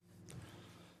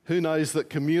who knows that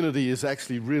community is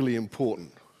actually really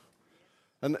important?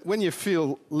 And when you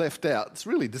feel left out, it's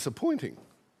really disappointing.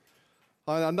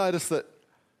 I noticed that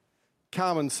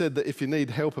Carmen said that if you need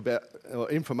help about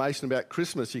or information about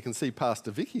Christmas, you can see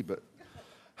Pastor Vicky, but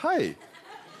hey,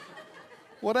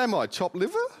 what am I, chopped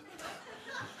liver?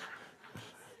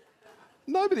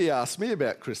 Nobody asked me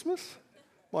about Christmas.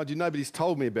 Mind you, nobody's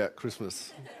told me about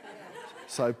Christmas.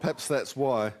 So perhaps that's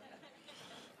why.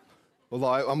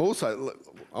 Although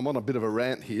I'm on a bit of a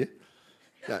rant here.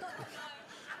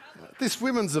 This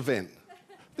women's event,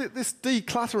 this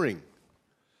decluttering.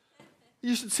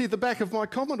 You should see the back of my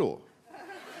Commodore.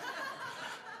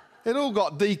 It all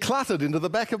got decluttered into the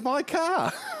back of my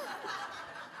car.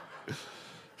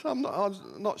 So I'm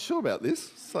not sure about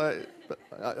this. But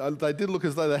they did look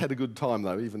as though they had a good time,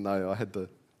 though, even though I had to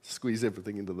squeeze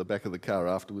everything into the back of the car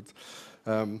afterwards.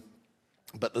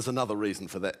 But there's another reason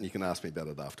for that, and you can ask me about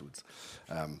it afterwards.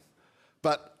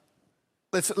 But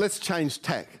let's change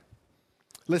tack.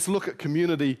 Let's look at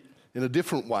community in a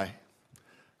different way,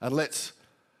 and let's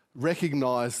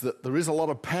recognise that there is a lot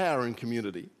of power in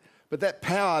community, but that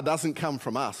power doesn't come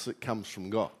from us, it comes from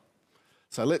God.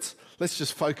 So let's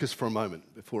just focus for a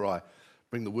moment before I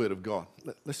bring the word of God.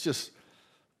 Let's just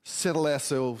settle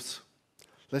ourselves.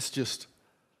 Let's just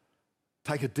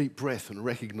take a deep breath and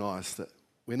recognise that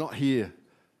we're not here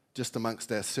just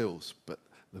amongst ourselves, but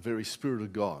the very Spirit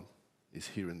of God is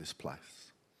here in this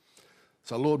place.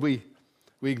 So Lord, we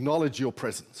acknowledge your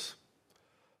presence,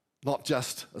 not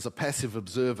just as a passive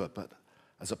observer, but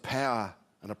as a power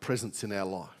and a presence in our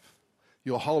life.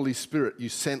 Your Holy Spirit you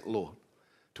sent, Lord,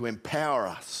 to empower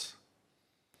us,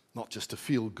 not just to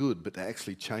feel good, but to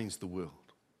actually change the world.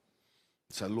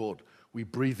 So Lord, we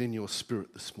breathe in your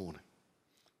Spirit this morning.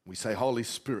 We say, Holy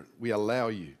Spirit, we allow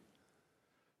you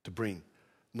to bring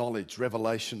knowledge,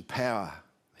 revelation, power,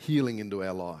 healing into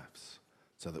our lives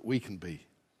so that we can be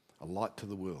a light to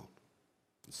the world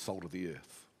and salt of the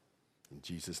earth. In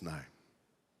Jesus' name.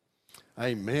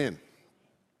 Amen.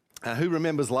 Who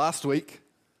remembers last week?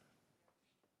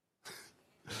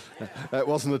 That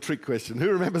wasn't a trick question. Who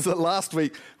remembers that last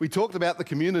week we talked about the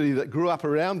community that grew up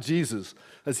around Jesus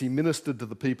as he ministered to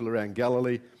the people around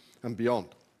Galilee and beyond?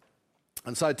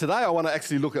 And so today I want to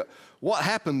actually look at what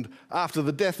happened after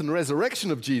the death and resurrection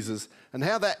of Jesus and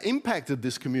how that impacted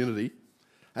this community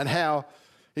and how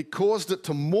it caused it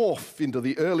to morph into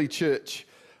the early church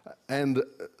and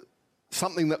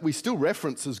something that we still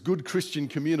reference as good Christian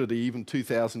community even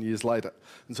 2,000 years later.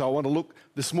 And so I want to look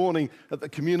this morning at the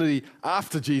community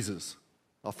after Jesus.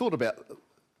 I thought about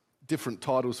different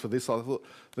titles for this. I thought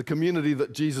the community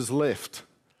that Jesus left.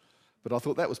 But I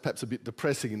thought that was perhaps a bit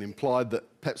depressing and implied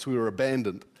that perhaps we were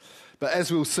abandoned. But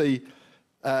as we'll see,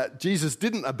 Jesus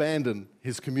didn't abandon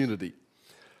his community.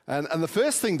 And the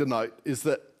first thing to note is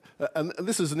that, and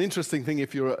this is an interesting thing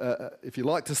if you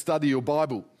like to study your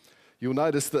Bible, you'll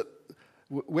notice that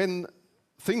when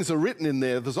things are written in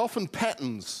there, there's often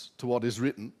patterns to what is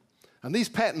written. And these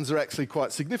patterns are actually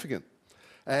quite significant.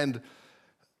 And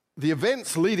the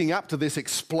events leading up to this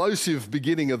explosive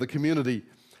beginning of the community,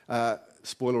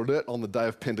 spoiler alert, on the day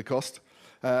of Pentecost,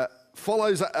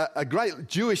 follows a great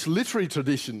Jewish literary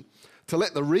tradition to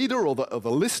let the reader or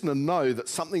the listener know that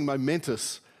something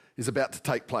momentous is about to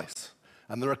take place.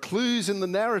 And there are clues in the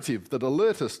narrative that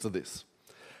alert us to this.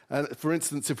 And for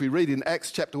instance, if we read in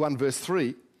Acts chapter 1, verse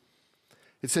 3,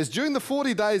 it says, during the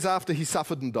 40 days after he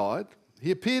suffered and died,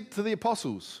 he appeared to the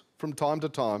apostles from time to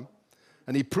time,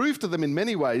 and he proved to them in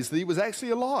many ways that he was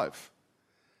actually alive.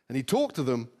 And he talked to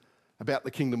them about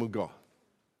the kingdom of God.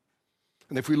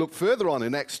 And if we look further on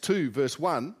in Acts 2, verse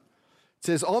 1, it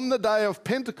says, on the day of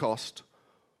Pentecost,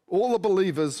 all the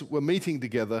believers were meeting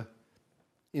together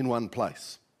in one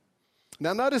place.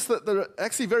 Now notice that there are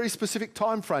actually very specific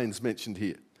time frames mentioned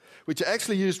here, which are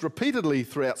actually used repeatedly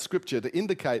throughout Scripture to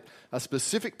indicate a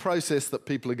specific process that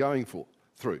people are going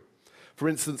through. For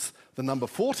instance, the number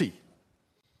 40.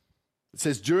 It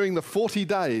says, during the 40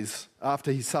 days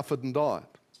after he suffered and died.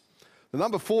 The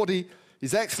number 40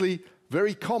 is actually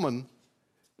very common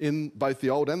in both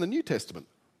the Old and the New Testament.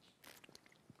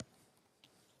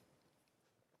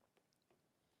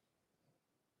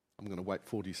 I'm going to wait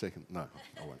 40 seconds. No,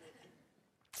 I won't.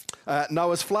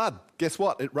 Noah's flood. Guess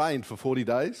what? It rained for 40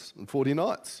 days and 40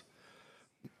 nights.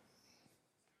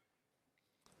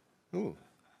 Ooh.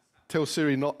 Tell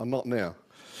Siri not now.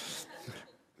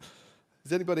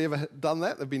 Has anybody ever done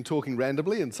that? They've been talking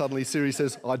randomly and suddenly Siri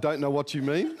says, I don't know what you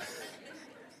mean.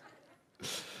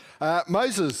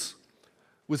 Moses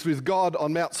was with God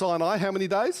on Mount Sinai how many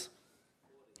days?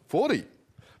 40.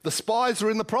 The spies were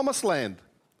in the promised land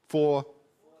for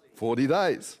 40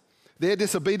 days. Their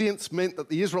disobedience meant that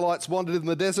the Israelites wandered in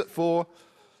the desert for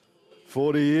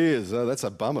 40 years. Oh, that's a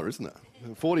bummer, isn't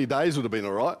it? 40 days would have been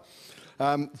all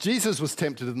right. Jesus was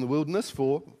tempted in the wilderness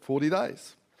for 40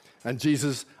 days. And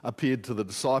Jesus appeared to the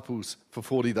disciples for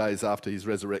 40 days after his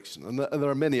resurrection. And there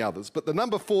are many others. But the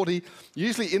number 40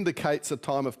 usually indicates a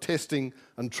time of testing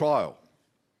and trial.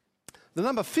 The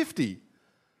number 50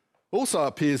 also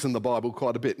appears in the Bible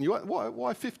quite a bit. And you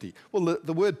why 50? Well,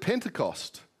 the word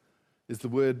Pentecost is the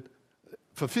word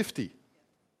for 50.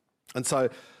 And so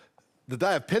the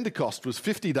day of Pentecost was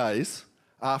 50 days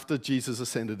after Jesus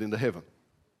ascended into heaven.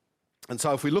 And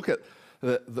so if we look at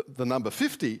the number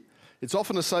 50, it's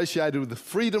often associated with the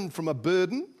freedom from a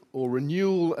burden or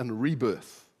renewal and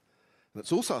rebirth. And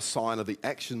it's also a sign of the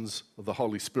actions of the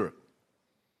Holy Spirit.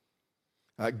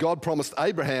 God promised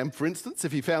Abraham, for instance,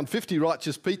 if he found 50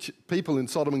 righteous people in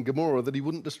Sodom and Gomorrah, that he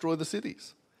wouldn't destroy the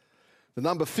cities. The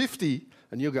number 50,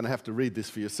 and you're going to have to read this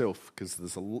for yourself because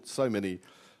there's so many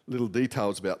little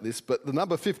details about this, but the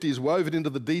number 50 is woven into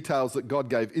the details that God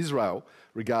gave Israel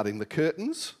regarding the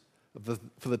curtains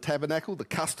for the tabernacle, the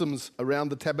customs around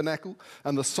the tabernacle,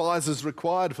 and the sizes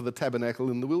required for the tabernacle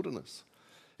in the wilderness.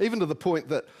 Even to the point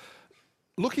that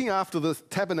looking after the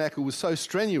tabernacle was so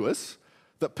strenuous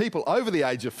that people over the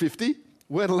age of 50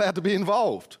 weren't allowed to be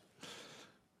involved.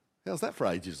 How's that for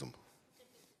ageism?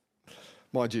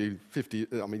 Mind you, 50,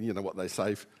 I mean, you know what they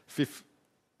say,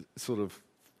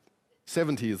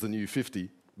 70 is the new 50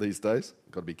 these days.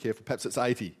 Got to be careful. Perhaps it's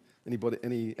 80. Anybody,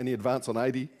 any advance on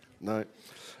 80? No.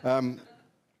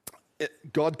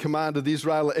 God commanded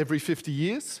Israel every 50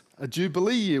 years, a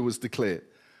jubilee year was declared,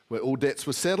 where all debts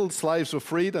were settled, slaves were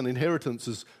freed, and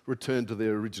inheritances returned to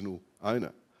their original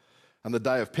owner. And the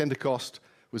day of Pentecost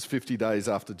was 50 days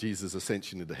after Jesus'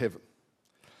 ascension into heaven.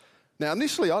 Now,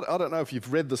 initially, I don't know if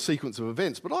you've read the sequence of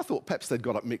events, but I thought perhaps they'd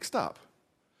got it mixed up.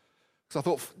 Because I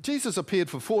thought Jesus appeared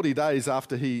for 40 days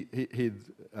after he'd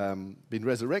been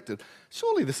resurrected.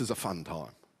 Surely this is a fun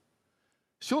time.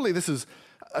 Surely this is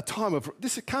a time of,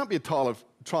 this can't be a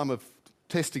time of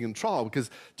testing and trial because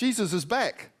Jesus is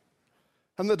back.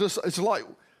 And it's like,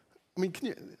 I mean,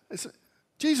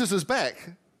 Jesus is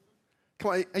back.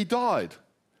 Come on, he died.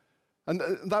 And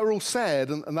they were all sad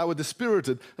and they were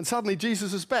dispirited. And suddenly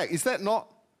Jesus is back. Is that not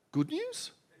good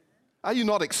news? Are you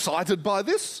not excited by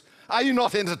this? Are you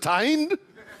not entertained?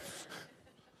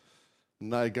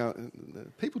 No,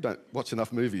 people don't watch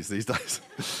enough movies these days.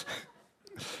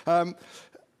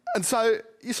 And so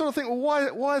you sort of think,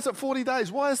 well, why is it 40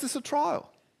 days? Why is this a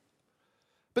trial?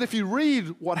 But if you read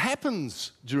what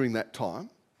happens during that time,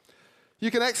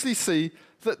 you can actually see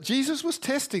that Jesus was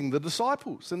testing the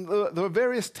disciples. And there were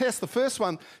various tests. The first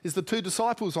one is the two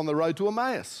disciples on the road to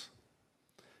Emmaus.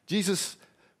 Jesus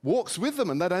walks with them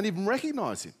and they don't even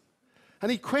recognize him.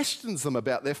 And he questions them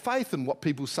about their faith and what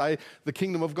people say the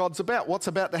kingdom of God's about. What's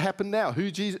about to happen now? Who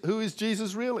is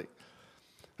Jesus really?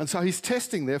 And so he's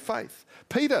testing their faith.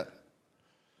 Peter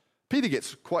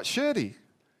gets quite shirty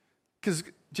because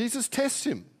Jesus tests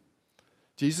him.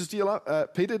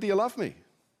 Peter, do you love me?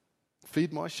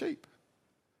 Feed my sheep.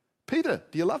 Peter,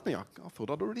 do you love me? I thought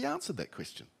I'd already answered that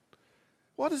question.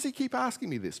 Why does he keep asking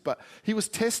me this? But he was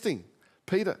testing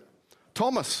Peter.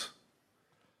 Thomas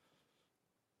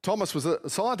was a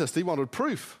scientist. He wanted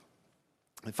proof.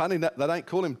 And funny that they don't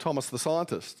call him Thomas the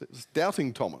scientist. It was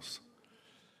doubting Thomas.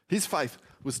 His faith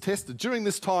was tested. During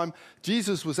this time,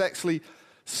 Jesus was actually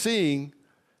seeing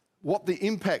what the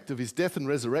impact of his death and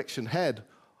resurrection had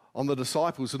on the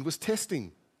disciples and was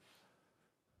testing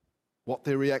what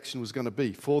their reaction was going to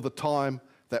be for the time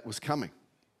that was coming.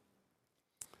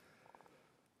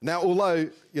 Now, although,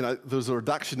 there was a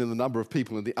reduction in the number of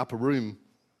people in the upper room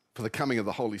for the coming of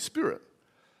the Holy Spirit,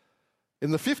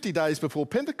 in the 50 days before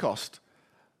Pentecost,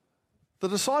 the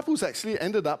disciples actually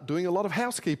ended up doing a lot of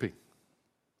housekeeping.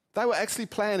 They were actually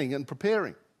planning and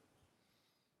preparing.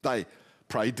 They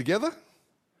prayed together.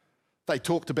 They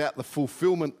talked about the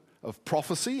fulfillment of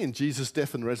prophecy in Jesus'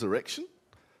 death and resurrection.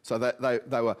 So that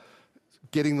they were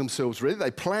getting themselves ready.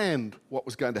 They planned what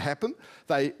was going to happen.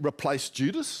 They replaced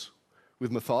Judas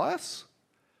with Matthias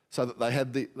so that they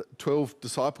had the 12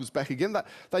 disciples back again.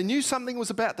 They knew something was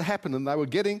about to happen and they were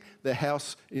getting their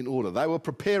house in order. They were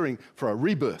preparing for a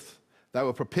rebirth. They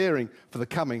were preparing for the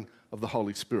coming of the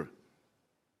Holy Spirit.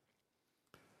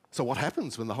 So what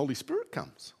happens when the Holy Spirit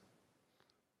comes?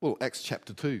 Well, Acts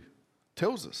chapter 2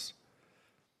 tells us.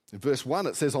 In verse 1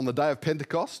 it says, on the day of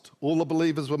Pentecost, all the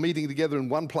believers were meeting together in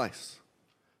one place.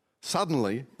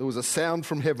 Suddenly there was a sound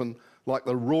from heaven like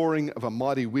the roaring of a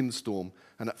mighty windstorm,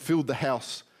 and it filled the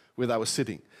house where they were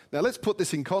sitting. Now let's put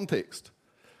this in context.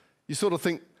 You sort of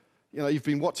think, you've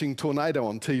been watching Tornado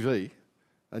on TV,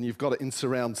 and you've got it in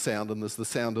surround sound, and there's the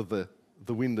sound of the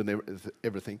wind and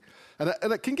everything. And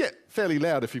it can get fairly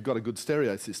loud if you've got a good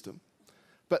stereo system.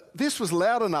 But this was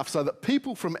loud enough so that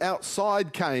people from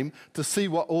outside came to see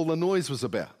what all the noise was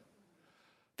about.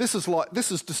 This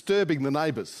is disturbing the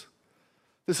neighbours.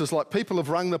 This is like people have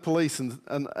rung the police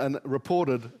and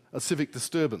reported a civic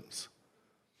disturbance.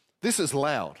 This is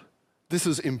loud. This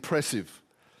is impressive.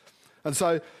 And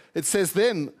so it says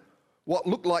then, what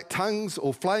looked like tongues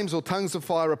or flames or tongues of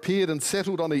fire appeared and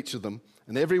settled on each of them,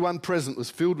 and everyone present was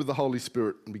filled with the Holy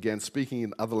Spirit and began speaking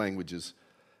in other languages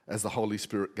as the Holy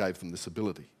Spirit gave them this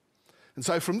ability. And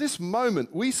so from this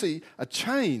moment, we see a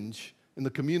change in the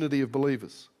community of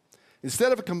believers.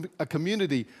 Instead of a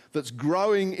community that's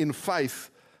growing in faith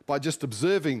by just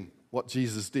observing what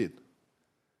Jesus did.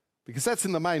 Because that's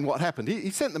in the main what happened.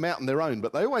 He sent them out on their own,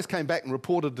 but they always came back and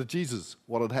reported to Jesus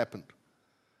what had happened.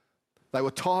 They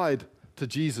were tied to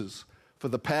Jesus for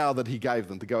the power that he gave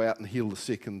them to go out and heal the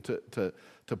sick and to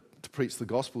preach the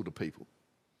gospel to people.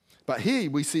 But here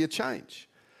we see a change.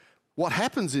 What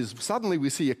happens is suddenly we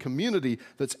see a community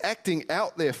that's acting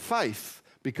out their faith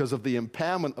because of the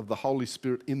empowerment of the Holy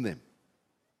Spirit in them.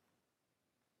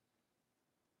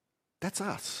 That's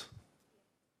us.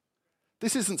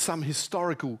 This isn't some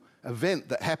historical event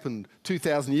that happened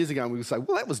 2,000 years ago and we would say,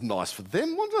 well, that was nice for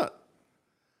them, wasn't it?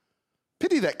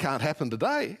 Pity that can't happen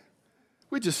today.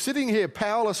 We're just sitting here,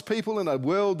 powerless people in a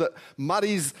world that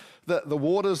muddies the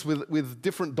waters with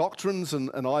different doctrines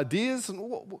and ideas.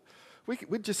 And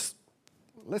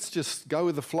let's just go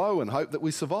with the flow and hope that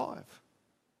we survive.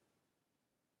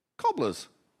 Cobblers.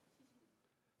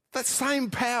 That same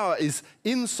power is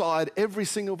inside every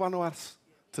single one of us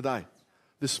today,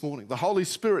 this morning. The Holy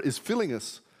Spirit is filling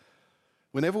us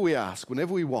whenever we ask,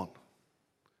 whenever we want.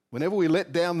 Whenever we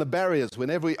let down the barriers,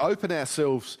 whenever we open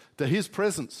ourselves to his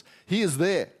presence, he is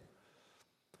there.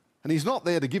 And he's not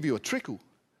there to give you a trickle.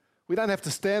 We don't have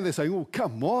to stand there saying, oh,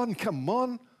 come on, come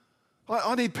on.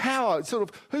 I need power. It's sort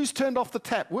of, who's turned off the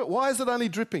tap? Why is it only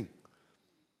dripping?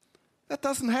 That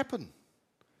doesn't happen.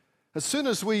 As soon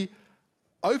as we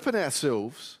open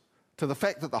ourselves to the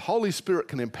fact that the Holy Spirit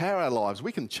can empower our lives,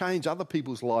 we can change other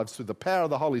people's lives through the power of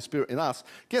the Holy Spirit in us.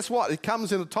 Guess what? It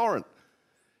comes in a torrent.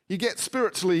 You get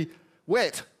spiritually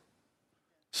wet,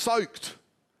 soaked,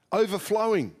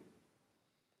 overflowing.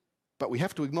 But we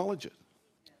have to acknowledge it.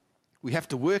 We have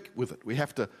to work with it. We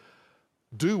have to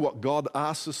do what God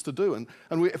asks us to do.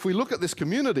 If we look at this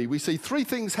community, we see three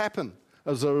things happen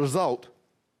as a result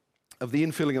of the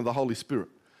infilling of the Holy Spirit.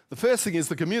 The first thing is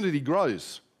the community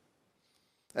grows.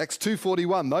 Acts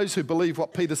 2:41, those who believe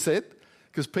what Peter said,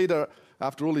 because Peter,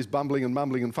 after all his bumbling and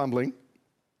mumbling and fumbling,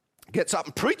 gets up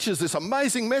and preaches this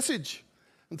amazing message.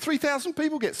 And 3,000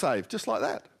 people get saved, just like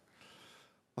that.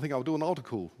 I think I'll do an altar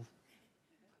call.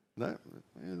 No,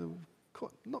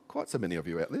 not quite so many of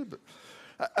you out there. But,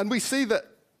 and we see that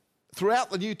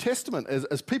throughout the New Testament,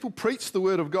 as people preach the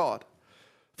word of God,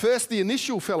 first the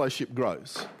initial fellowship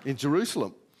grows in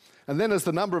Jerusalem. And then as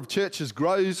the number of churches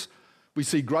grows, we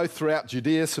see growth throughout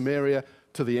Judea, Samaria,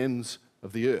 to the ends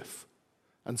of the earth.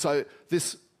 And so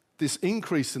this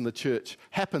increase in the church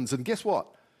happens, and guess what?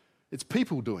 It's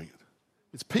people doing it.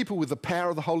 It's people with the power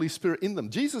of the Holy Spirit in them.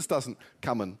 Jesus doesn't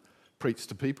come and preach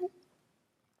to people.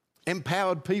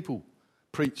 Empowered people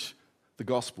preach the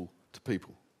gospel to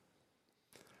people.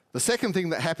 The second thing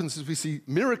that happens is we see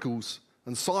miracles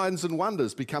and signs and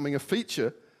wonders becoming a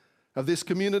feature of this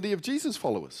community of Jesus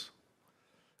followers.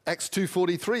 Acts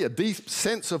 2:43, a deep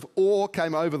sense of awe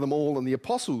came over them all, and the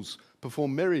apostles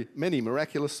performed many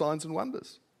miraculous signs and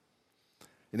wonders.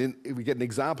 And then we get an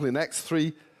example in Acts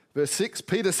 3, verse 6.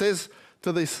 Peter says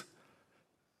to this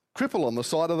cripple on the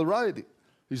side of the road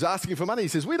who's asking for money, he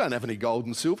says, we don't have any gold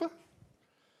and silver,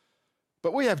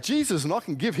 but we have Jesus and I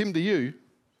can give him to you.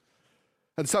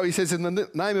 And so he says, in the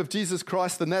name of Jesus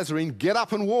Christ the Nazarene, get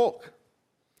up and walk.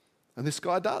 And this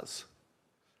guy does.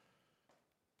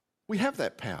 We have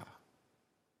that power.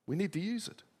 We need to use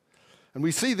it. And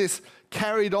we see this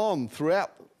carried on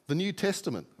throughout the New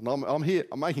Testament. And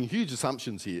I'm making huge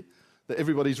assumptions here that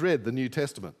everybody's read the New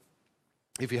Testament.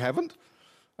 If you haven't,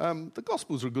 the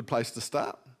Gospels are a good place to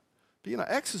start. But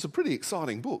Acts is a pretty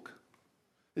exciting book.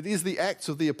 It is the Acts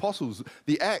of the Apostles.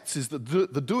 The Acts is the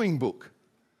doing book.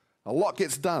 A lot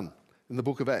gets done in the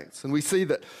book of Acts. And we see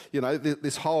that,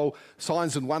 this whole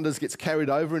signs and wonders gets carried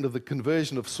over into the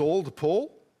conversion of Saul to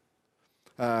Paul.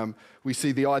 We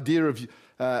see the idea of,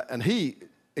 and he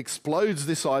explodes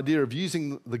this idea of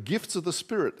using the gifts of the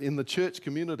Spirit in the church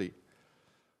community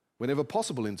whenever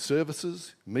possible, in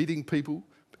services, meeting people,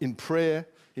 in prayer,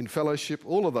 in fellowship,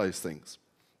 all of those things.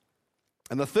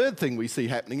 And the third thing we see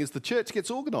happening is the church gets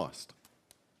organised.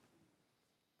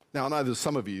 Now, I know there's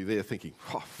some of you there thinking,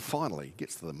 oh, finally, it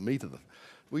gets to the meat of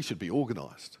we should be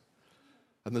organised.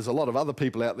 And there's a lot of other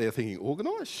people out there thinking,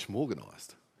 organised?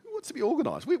 Schmorganised. Who wants to be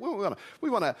organised? We want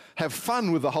to have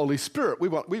fun with the Holy Spirit. We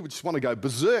just want to go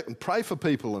berserk and pray for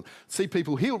people and see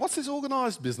people healed. What's this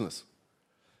organised business?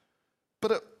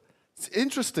 But it's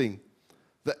interesting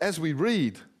that as we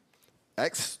read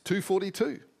Acts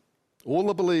 2:42, all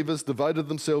the believers devoted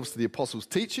themselves to the apostles'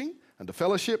 teaching and to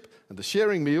fellowship and to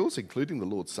sharing meals, including the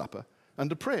Lord's Supper, and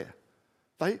to prayer.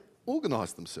 They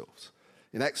organised themselves.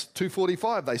 In Acts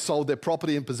 2:45, they sold their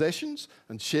property and possessions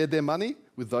and shared their money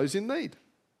with those in need.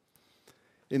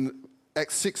 In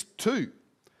Acts 6:2,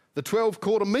 the 12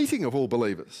 called a meeting of all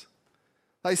believers.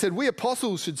 They said, we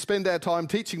apostles should spend our time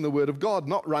teaching the word of God,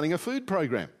 not running a food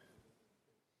program.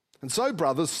 And so,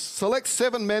 brothers, select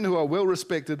 7 men who are well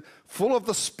respected, full of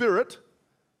the Spirit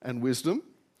and wisdom,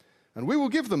 and we will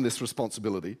give them this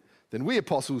responsibility. Then we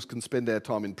apostles can spend our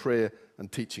time in prayer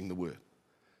and teaching the word.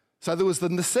 So there was the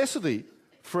necessity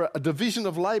for a division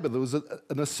of labour. There was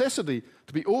a necessity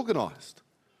to be organised.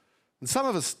 And some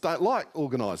of us don't like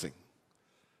organising.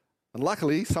 And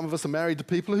luckily, some of us are married to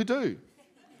people who do.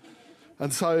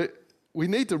 And so we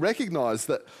need to recognise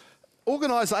that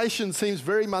organisation seems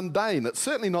very mundane. It's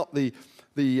certainly not the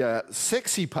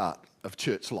sexy part of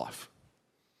church life.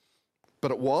 But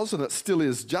it was, and it still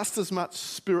is, just as much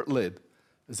Spirit-led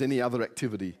as any other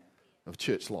activity of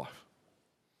church life.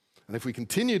 And if we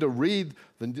continue to read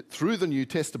through the New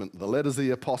Testament, the letters of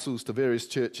the apostles to various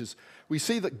churches, we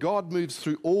see that God moves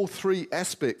through all 3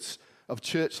 aspects of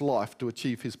church life to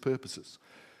achieve his purposes.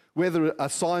 Where there are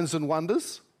signs and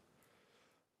wonders,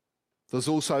 there's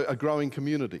also a growing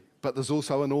community, but there's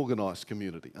also an organised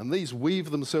community. And these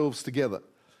weave themselves together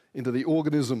into the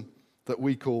organism that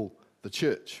we call the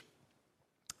church.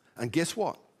 And guess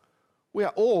what? We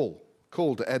are all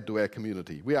called to add to our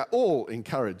community. We are all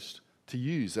encouraged to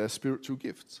use our spiritual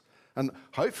gifts. And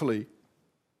hopefully,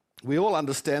 we all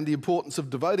understand the importance of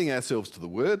devoting ourselves to the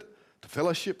word, to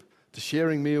fellowship, to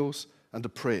sharing meals, and to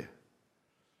prayer.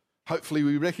 Hopefully,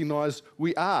 we recognise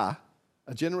we are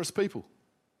a generous people.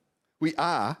 We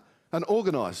are an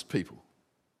organised people,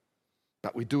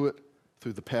 but we do it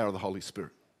through the power of the Holy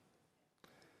Spirit.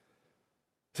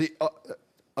 See,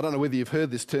 I don't know whether you've heard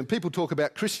this term. People talk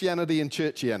about Christianity and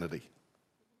churchianity.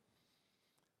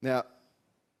 Now,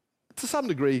 to some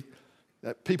degree,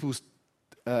 people's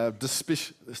how do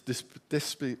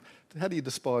you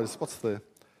despise? What's the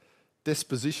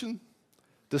disposition?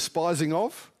 Despising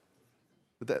of?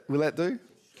 Will that do?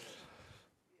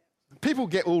 People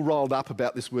get all rolled up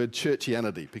about this word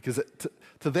churchianity because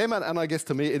to them, and I guess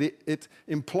to me, it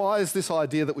implies this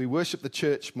idea that we worship the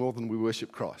church more than we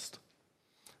worship Christ.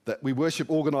 That we worship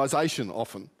organisation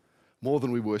often more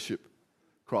than we worship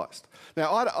Christ.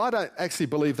 Now, I don't actually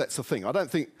believe that's the thing. I don't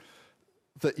think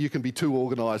that you can be too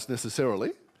organised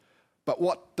necessarily. But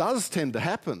what does tend to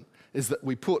happen is that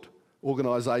we put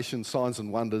organisation, signs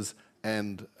and wonders,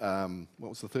 and what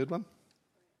was the third one?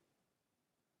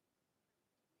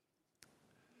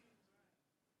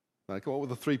 No, come on with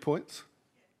the 3 points.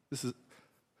 This is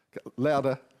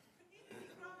louder.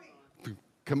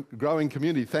 Growing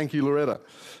community. Thank you, Loretta.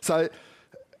 So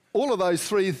all of those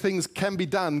 3 things can be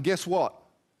done, guess what?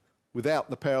 Without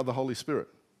the power of the Holy Spirit.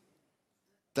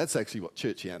 That's actually what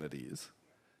churchianity is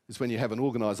when you have an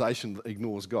organisation that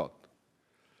ignores God.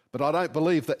 But I don't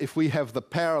believe that if we have the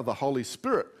power of the Holy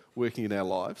Spirit working in our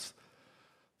lives,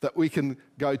 that we can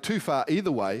go too far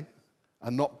either way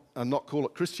and not call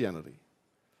it Christianity.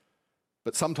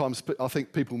 But sometimes I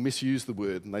think people misuse the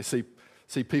word and they see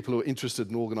people who are interested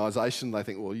in organisation, they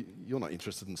think, well, you're not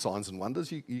interested in signs and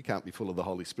wonders, you can't be full of the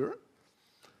Holy Spirit.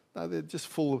 No, they're just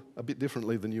full a bit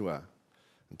differently than you are.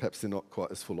 And perhaps they're not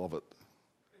quite as full of it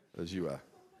as you are.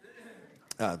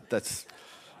 That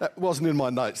wasn't in my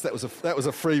notes, that was a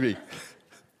freebie.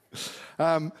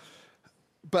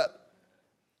 But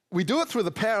we do it through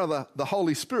the power of the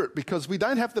Holy Spirit because we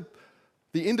don't have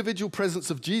the individual presence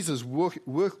of Jesus walking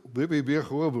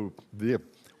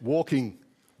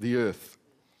the earth.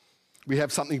 We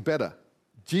have something better.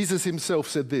 Jesus himself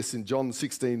said this in John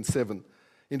 16:7.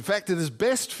 In fact, it is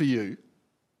best for you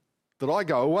that I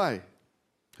go away.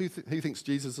 Who thinks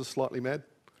Jesus is slightly mad?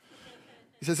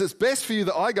 He says, it's best for you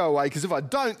that I go away because if I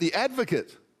don't, the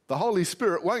advocate, the Holy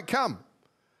Spirit, won't come.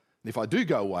 And if I do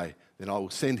go away, then I will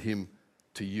send him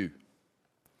to you.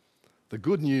 The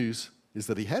good news is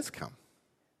that he has come.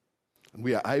 And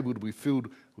we are able to be filled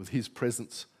with his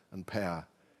presence and power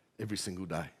every single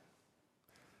day.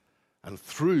 And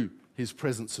through his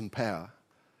presence and power,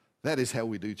 that is how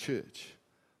we do church.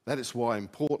 That is why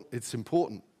it's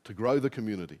important to grow the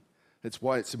community. It's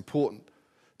why it's important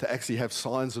to actually have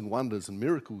signs and wonders and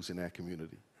miracles in our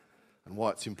community, and why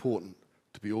it's important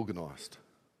to be organised.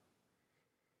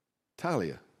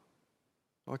 Talia,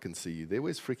 I can see you there.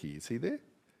 Where's Fricky? Is he there?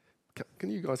 Can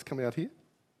you guys come out here?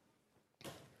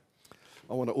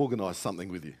 I want to organise something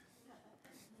with you.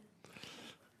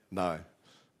 No.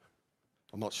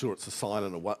 I'm not sure it's a sign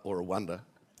or a wonder,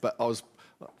 but I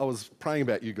was praying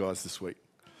about you guys this week,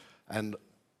 and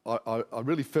I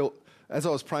really felt, as I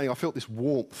was praying, I felt this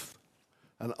warmth,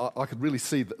 and I could really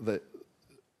see the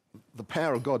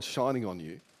power of God shining on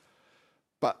you,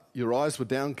 but your eyes were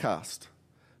downcast,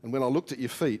 and when I looked at your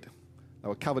feet, they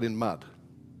were covered in mud.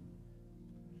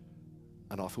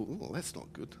 And I thought, oh, that's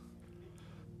not good.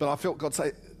 But I felt God say,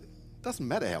 it doesn't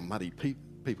matter how muddy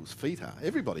people's feet are.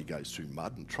 Everybody goes through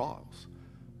mud and trials.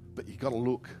 But you've got to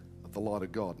look at the light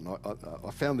of God. And I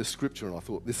found this scripture and I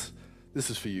thought, this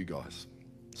is for you guys.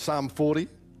 Psalm 40,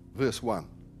 verse 1.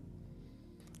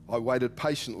 I waited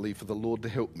patiently for the Lord to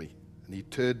help me, and he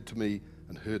turned to me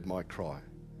and heard my cry.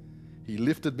 He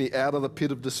lifted me out of the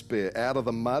pit of despair, out of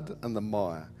the mud and the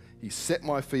mire. He set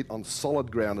my feet on solid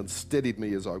ground and steadied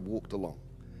me as I walked along.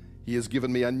 He has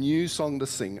given me a new song to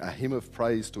sing, a hymn of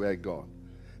praise to our God.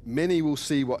 Many will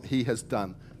see what he has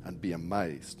done and be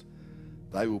amazed.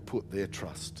 They will put their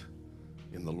trust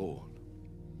in the Lord.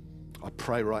 I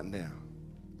pray right now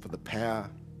for the power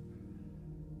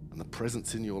and the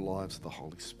presence in your lives of the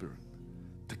Holy Spirit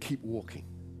to keep walking.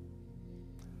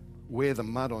 Wear the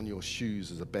mud on your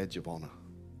shoes as a badge of honour.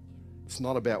 It's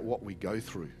not about what we go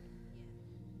through.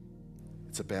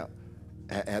 It's about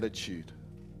our attitude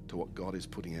to what God is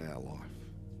putting in our life.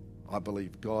 I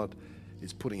believe God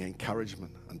is putting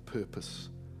encouragement and purpose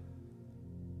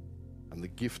and the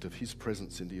gift of his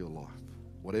presence into your life.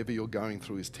 Whatever you're going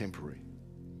through is temporary.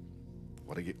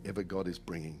 Whatever God is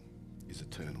bringing is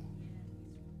eternal.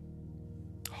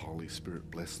 Holy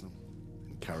Spirit, bless them,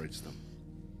 encourage them.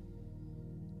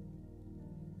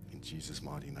 In Jesus'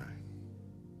 mighty name.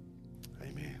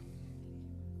 Amen.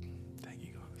 Thank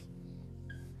you, guys.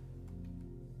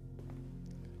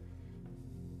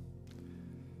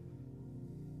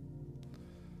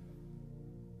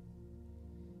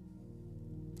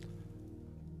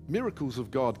 Miracles of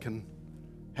God can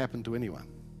happen to anyone.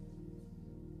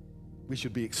 We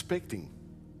should be expecting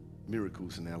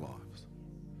miracles in our lives.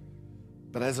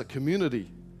 But as a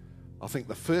community, I think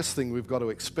the first thing we've got to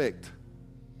expect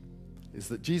is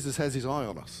that Jesus has his eye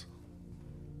on us.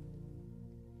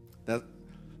 Now,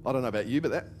 I don't know about you,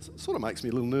 but that sort of makes me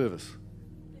a little nervous.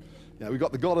 You know, we've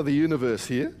got the God of the universe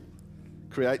here,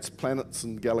 creates planets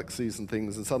and galaxies and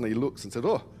things, and suddenly he looks and said,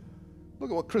 oh, look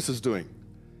at what Chris is doing.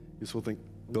 You sort of think,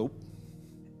 nope.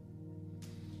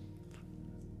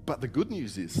 But the good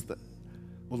news is that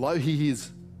although he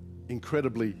is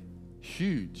incredibly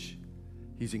huge,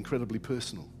 he's incredibly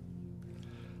personal.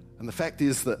 And the fact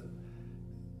is that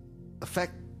the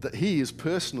fact that he is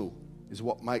personal is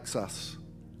what makes us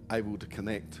able to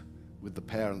connect with the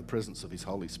power and the presence of his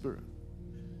Holy Spirit.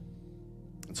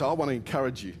 And so I want to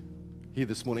encourage you here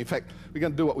this morning. In fact, we're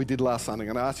going to do what we did last Sunday.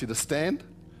 I'm going to ask you to stand.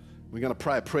 We're going to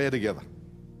pray a prayer together.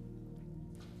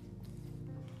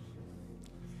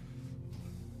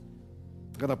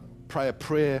 I'm going to pray a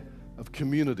prayer of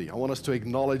community. I want us to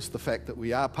acknowledge the fact that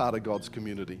we are part of God's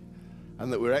community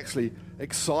and that we're actually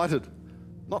excited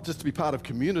not just to be part of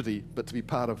community, but to be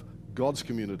part of God's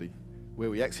community where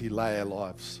we actually lay our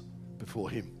lives before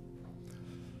him.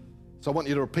 So I want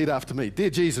you to repeat after me. Dear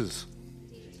Jesus,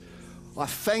 I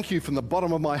thank you from the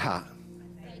bottom of my heart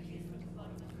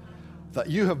that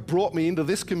you have brought me into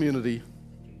this community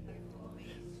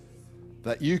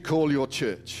that you call your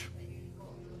church.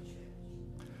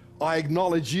 I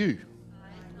acknowledge you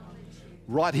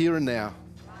right here and now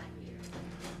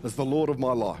as the Lord of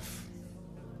my life.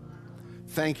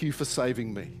 Thank you for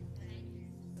saving me.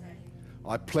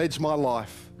 I pledge my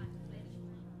life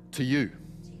to you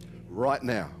right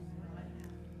now.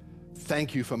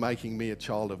 Thank you for making me a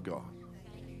child of God.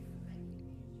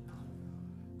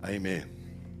 Amen.